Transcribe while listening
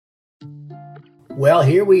Well,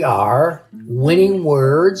 here we are, Winning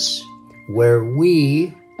Words, where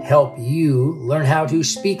we help you learn how to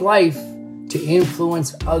speak life to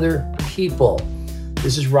influence other people.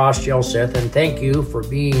 This is Ross Jelseth, and thank you for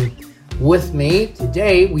being with me.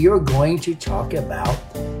 Today, we are going to talk about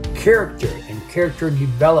character and character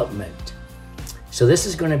development. So this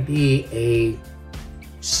is going to be a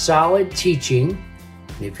solid teaching.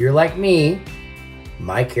 If you're like me,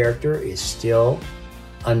 my character is still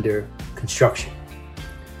under construction.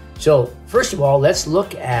 So first of all, let's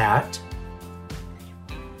look at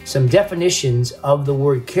some definitions of the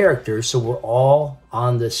word character so we're all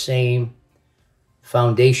on the same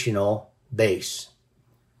foundational base.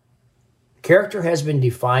 Character has been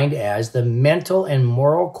defined as the mental and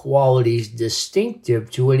moral qualities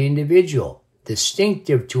distinctive to an individual.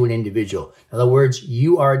 Distinctive to an individual. In other words,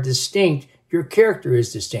 you are distinct. Your character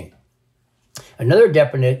is distinct. Another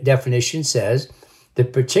definition says the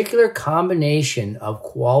particular combination of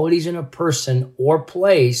qualities in a person or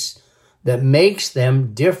place that makes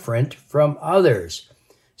them different from others.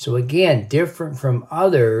 So again, different from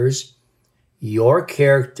others, your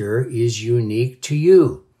character is unique to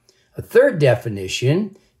you. A third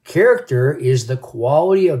definition, character is the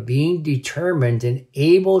quality of being determined and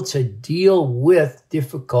able to deal with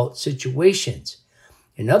difficult situations.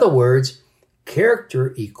 In other words,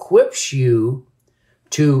 character equips you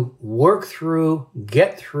to work through,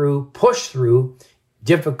 get through, push through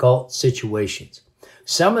difficult situations.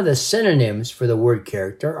 Some of the synonyms for the word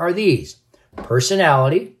character are these: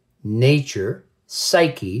 personality, nature,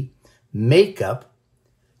 psyche, makeup,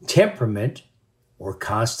 temperament, or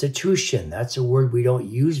constitution. That's a word we don't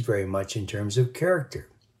use very much in terms of character.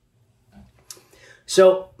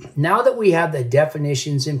 So now that we have the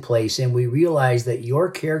definitions in place and we realize that your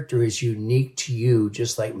character is unique to you,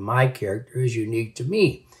 just like my character is unique to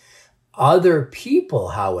me. Other people,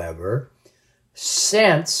 however,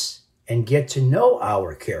 sense and get to know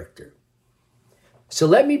our character. So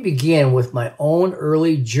let me begin with my own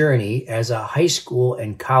early journey as a high school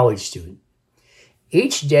and college student.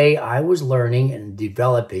 Each day I was learning and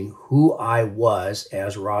developing who I was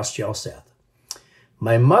as Ross Jelseth.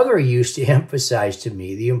 My mother used to emphasize to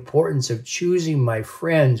me the importance of choosing my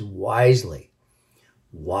friends wisely.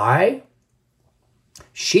 Why?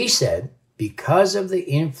 She said, because of the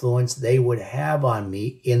influence they would have on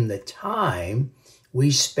me in the time we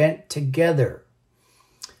spent together.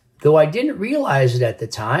 Though I didn't realize it at the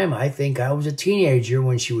time, I think I was a teenager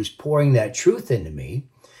when she was pouring that truth into me.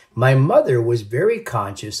 My mother was very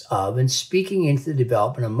conscious of and speaking into the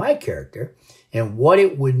development of my character and what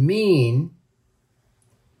it would mean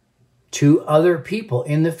to other people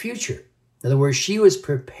in the future. In other words, she was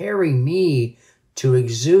preparing me to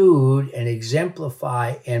exude and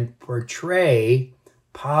exemplify and portray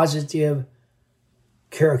positive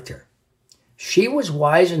character. She was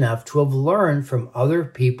wise enough to have learned from other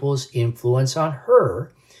people's influence on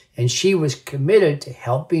her, and she was committed to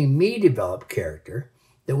helping me develop character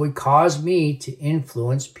that would cause me to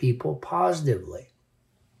influence people positively.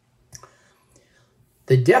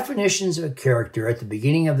 The definitions of a character at the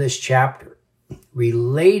beginning of this chapter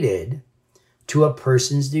related to a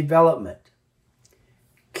person's development.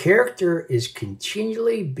 Character is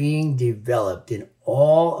continually being developed in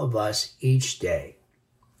all of us each day.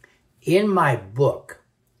 In my book,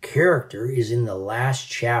 character is in the last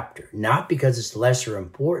chapter, not because it's lesser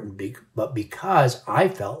important, but because I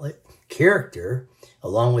felt that character,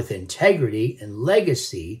 along with integrity and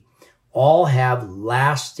legacy, all have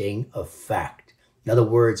lasting effect. In other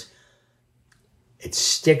words, it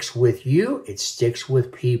sticks with you, it sticks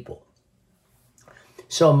with people.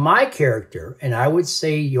 So my character, and I would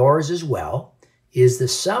say yours as well, is the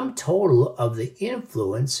sum total of the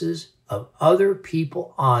influences of other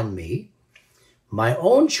people on me, my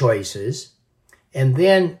own choices, and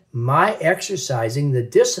then my exercising the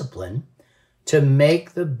discipline to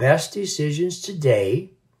make the best decisions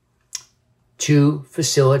today to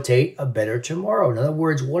facilitate a better tomorrow. In other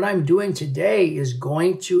words, what I'm doing today is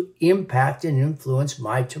going to impact and influence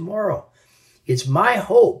my tomorrow. It's my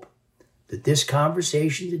hope that this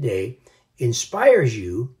conversation today inspires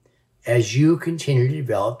you as you continue to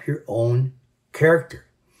develop your own character.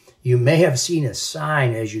 You may have seen a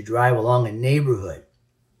sign as you drive along a neighborhood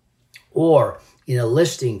or in a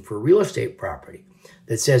listing for real estate property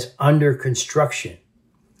that says under construction.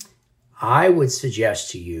 I would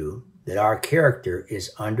suggest to you that our character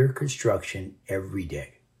is under construction every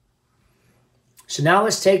day. So now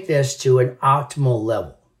let's take this to an optimal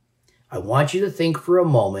level. I want you to think for a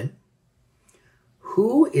moment,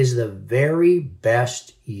 who is the very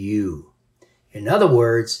best you? In other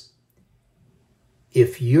words,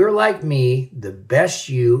 If you're like me, the best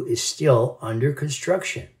you is still under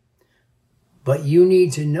construction. But you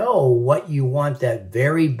need to know what you want that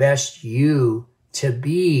very best you to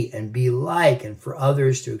be and be like and for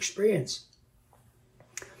others to experience.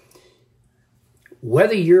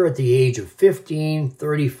 Whether you're at the age of 15,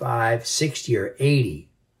 35, 60, or 80,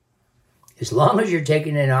 as long as you're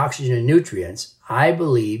taking in oxygen and nutrients, I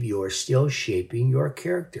believe you are still shaping your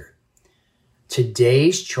character.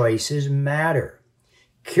 Today's choices matter.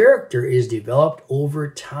 Character is developed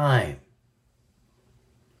over time.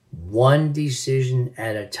 One decision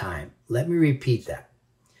at a time. Let me repeat that.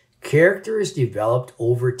 Character is developed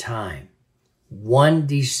over time. One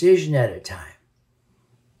decision at a time.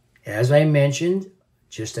 As I mentioned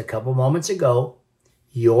just a couple moments ago,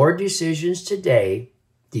 your decisions today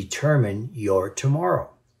determine your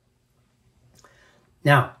tomorrow.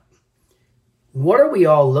 Now, what are we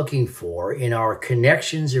all looking for in our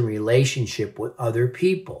connections and relationship with other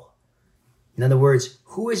people? In other words,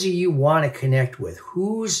 who is it you want to connect with?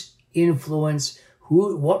 Whose influence,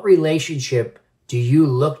 what relationship do you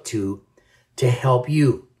look to help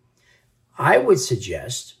you? I would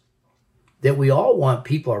suggest that we all want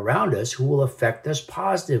people around us who will affect us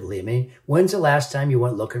positively. I mean, when's the last time you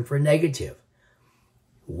went looking for negative?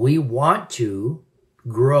 We want to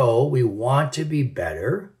grow. We want to be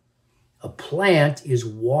better. A plant is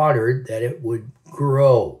watered that it would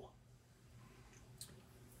grow.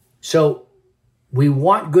 So we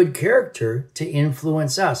want good character to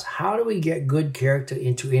influence us. How do we get good character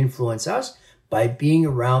to influence us? By being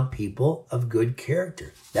around people of good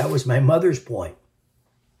character. That was my mother's point.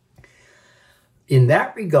 In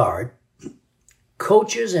that regard,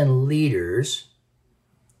 coaches and leaders,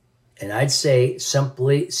 and I'd say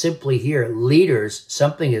simply here, leaders,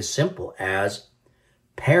 something as simple as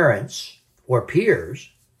parents or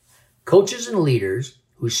peers, coaches and leaders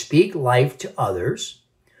who speak life to others,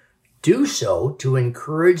 do so to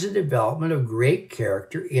encourage the development of great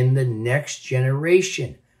character in the next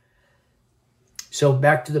generation. So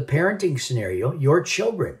back to the parenting scenario, your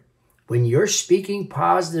children, when you're speaking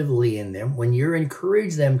positively in them, when you're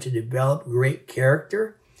encouraging them to develop great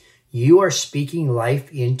character, you are speaking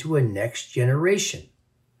life into a next generation.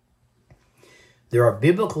 There are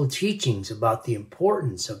biblical teachings about the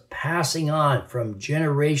importance of passing on from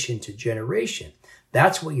generation to generation.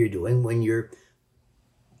 That's what you're doing when you're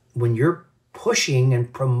pushing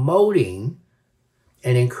and promoting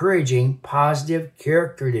and encouraging positive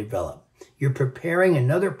character development. You're preparing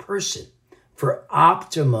another person for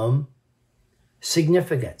optimum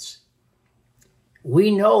significance. We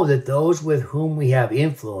know that those with whom we have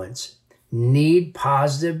influence need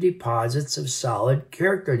positive deposits of solid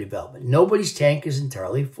character development. Nobody's tank is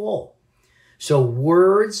entirely full. So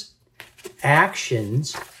words,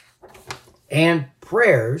 actions, and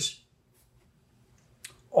prayers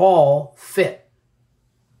all fit.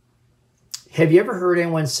 Have you ever heard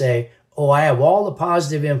anyone say, "Oh, I have all the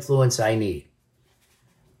positive influence I need"?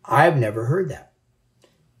 I've never heard that,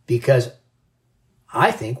 because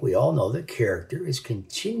I think we all know that character is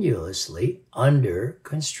continuously under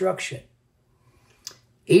construction.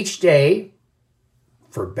 Each day,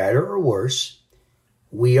 for better or worse,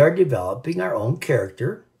 we are developing our own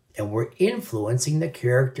character and we're influencing the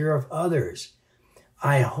character of others.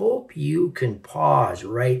 I hope you can pause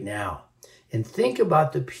right now and think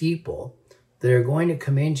about the people that are going to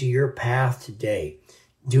come into your path today.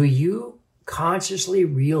 Do you consciously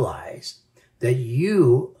realize that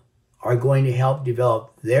you are going to help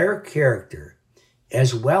develop their character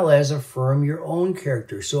as well as affirm your own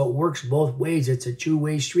character? So it works both ways. It's a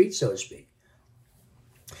two-way street, so to speak.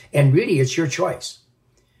 And really, it's your choice.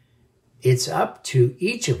 It's up to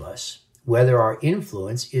each of us whether our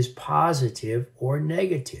influence is positive or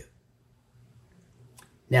negative.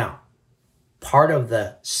 Now, part of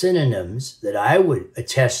the synonyms that I would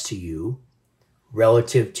attest to you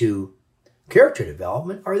relative to character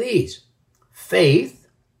development are these: faith,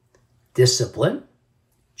 discipline,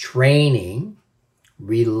 training,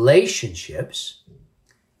 relationships,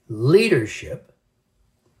 leadership,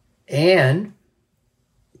 and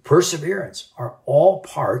perseverance are all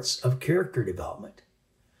parts of character development.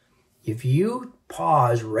 If you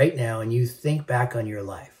pause right now and you think back on your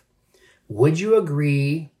life, would you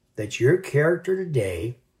agree that your character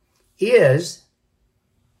today is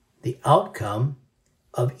the outcome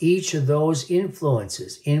of each of those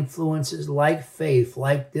influences? Influences like faith,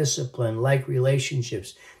 like discipline, like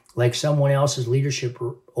relationships, like someone else's leadership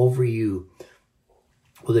over you,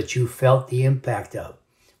 or that you felt the impact of,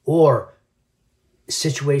 or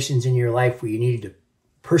situations in your life where you needed to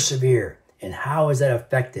persevere, and how has that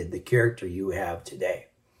affected the character you have today?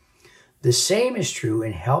 The same is true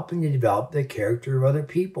in helping to develop the character of other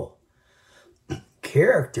people.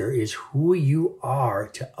 Character is who you are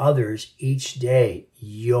to others each day.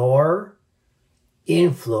 Your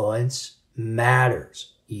influence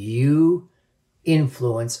matters. You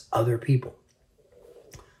influence other people.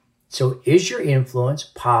 So is your influence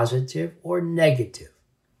positive or negative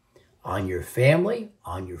on your family,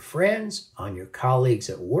 on your friends, on your colleagues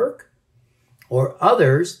at work, or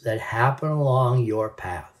others that happen along your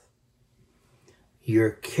path?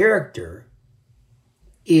 Your character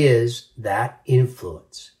is that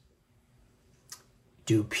influence.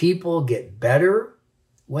 Do people get better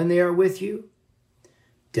when they are with you?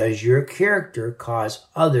 Does your character cause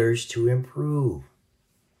others to improve?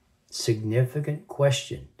 Significant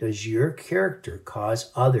question. Does your character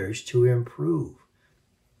cause others to improve?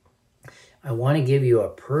 I want to give you a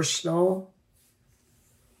personal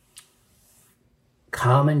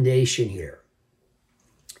commendation here.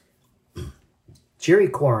 Jerry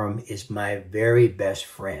Corum is my very best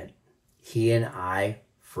friend. He and I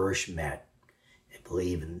first met, I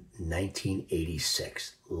believe, in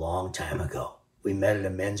 1986, a long time ago. We met at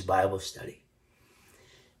a men's Bible study.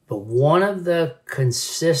 But one of the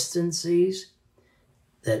consistencies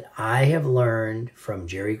that I have learned from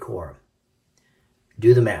Jerry Corum,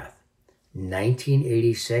 do the math,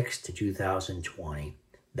 1986 to 2020,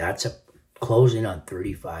 that's a closing on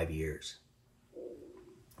 35 years.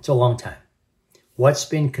 It's a long time. What's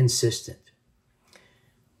been consistent?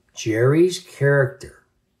 Jerry's character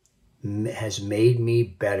has made me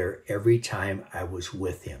better every time I was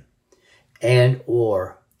with him and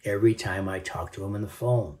or every time I talk to him on the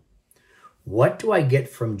phone. What do I get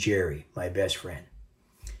from Jerry, my best friend?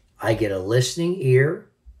 I get a listening ear.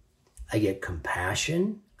 I get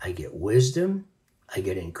compassion. I get wisdom. I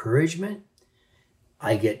get encouragement.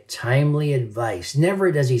 I get timely advice.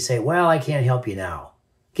 Never does he say, well, I can't help you now.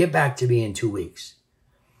 Get back to me in 2 weeks.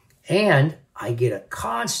 And I get a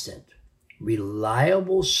constant,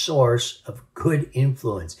 reliable source of good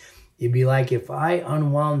influence. It'd be like if I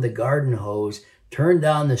unwound the garden hose, turned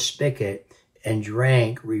down the spigot, and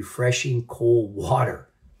drank refreshing cold water.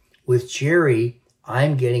 With Jerry,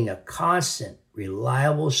 I'm getting a constant,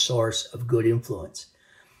 reliable source of good influence.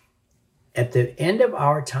 At the end of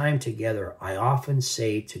our time together, I often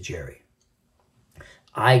say to Jerry,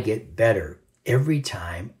 I get better every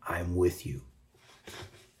time I'm with you.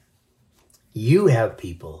 You have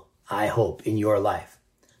people, I hope, in your life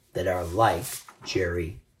that are like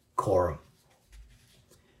Jerry Corum.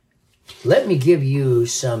 Let me give you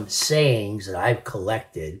some sayings that I've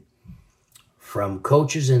collected from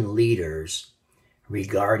coaches and leaders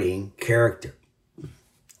regarding character.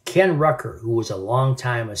 Ken Rucker, who was a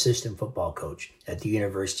longtime assistant football coach at the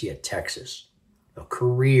University of Texas, a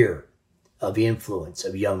career of influence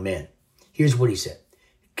of young men. Here's what he said.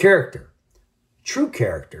 Character, true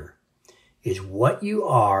character, is what you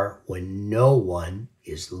are when no one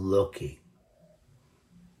is looking.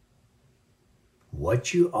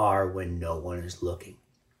 What you are when no one is looking.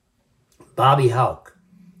 Bobby Hauck,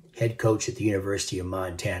 head coach at the University of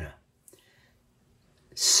Montana.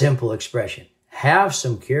 Simple expression. Have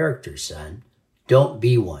some character, son. Don't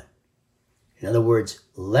be one. In other words,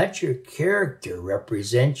 let your character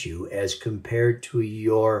represent you as compared to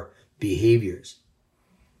your behaviors.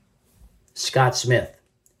 Scott Smith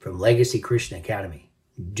from Legacy Christian Academy.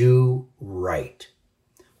 Do right.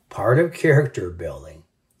 Part of character building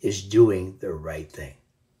is doing the right thing.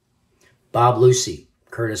 Bob Lucy,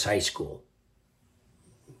 Curtis High School,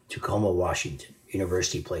 Tacoma, Washington,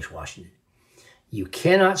 University Place, Washington. You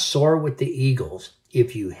cannot soar with the eagles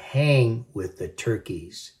if you hang with the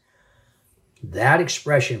turkeys. That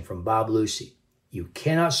expression from Bob Lucy, you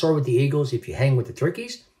cannot soar with the eagles if you hang with the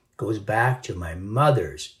turkeys, goes back to my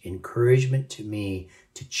mother's encouragement to me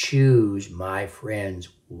to choose my friends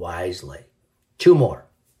wisely. 2 more.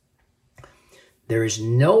 There is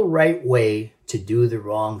no right way to do the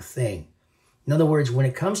wrong thing. In other words, when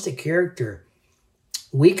it comes to character,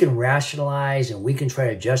 we can rationalize and we can try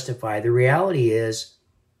to justify. The reality is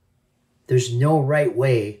there's no right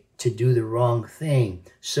way to do the wrong thing.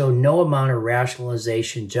 So no amount of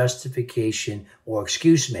rationalization, justification, or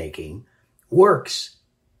excuse making works.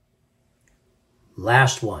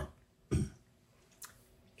 Last one.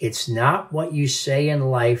 It's not what you say in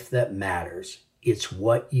life that matters. It's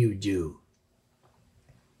what you do.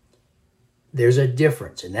 There's a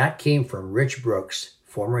difference, and that came from Rich Brooks,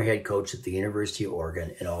 former head coach at the University of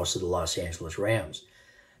Oregon and also the Los Angeles Rams.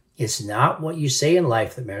 It's not what you say in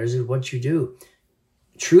life that matters, it's what you do.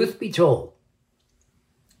 Truth be told,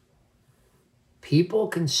 people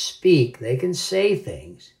can speak, they can say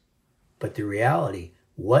things, but the reality,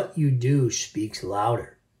 what you do speaks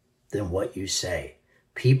louder. than what you say.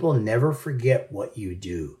 People never forget what you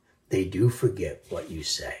do. They do forget what you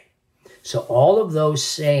say. So all of those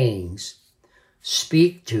sayings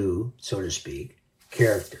speak to, so to speak,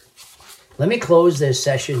 character. Let me close this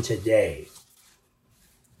session today.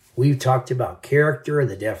 We've talked about character and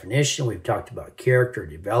the definition. We've talked about character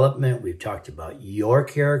development. We've talked about your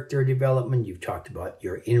character development. You've talked about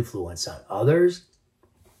your influence on others.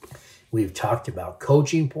 We've talked about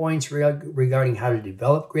coaching points regarding how to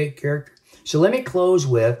develop great character. So let me close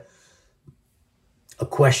with a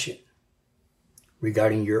question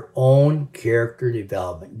regarding your own character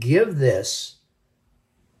development. Give this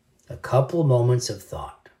a couple moments of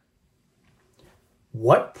thought.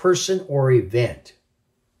 What person or event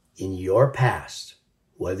in your past,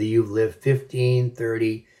 whether you've lived 15,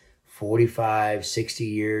 30, 45, 60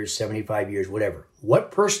 years, 75 years, whatever,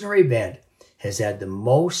 what person or event has had the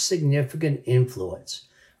most significant influence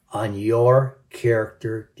on your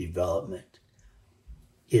character development?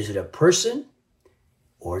 Is it a person,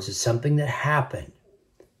 or is it something that happened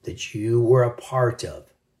that you were a part of?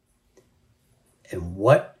 And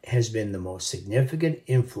what has been the most significant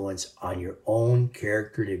influence on your own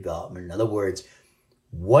character development? In other words,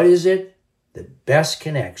 what is it that best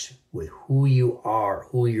connects with who you are,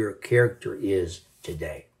 who your character is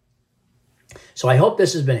today? So I hope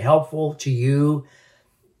this has been helpful to you.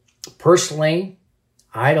 Personally,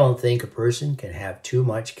 I don't think a person can have too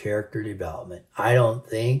much character development. I don't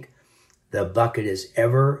think the bucket is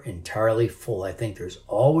ever entirely full. I think there's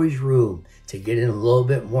always room to get in a little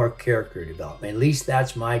bit more character development. At least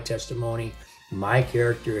that's my testimony. My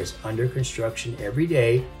character is under construction every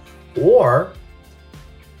day, or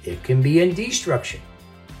it can be in destruction.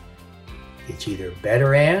 It's either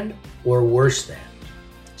better and or worse than.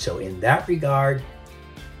 So in that regard,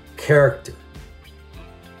 character,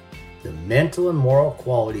 the mental and moral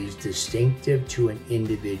qualities distinctive to an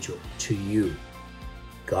individual, to you.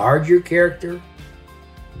 Guard your character,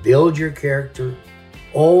 build your character,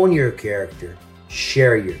 own your character,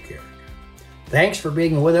 share your character. Thanks for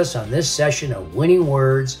being with us on this session of Winning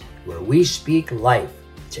Words, where we speak life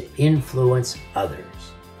to influence others.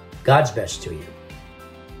 God's best to you.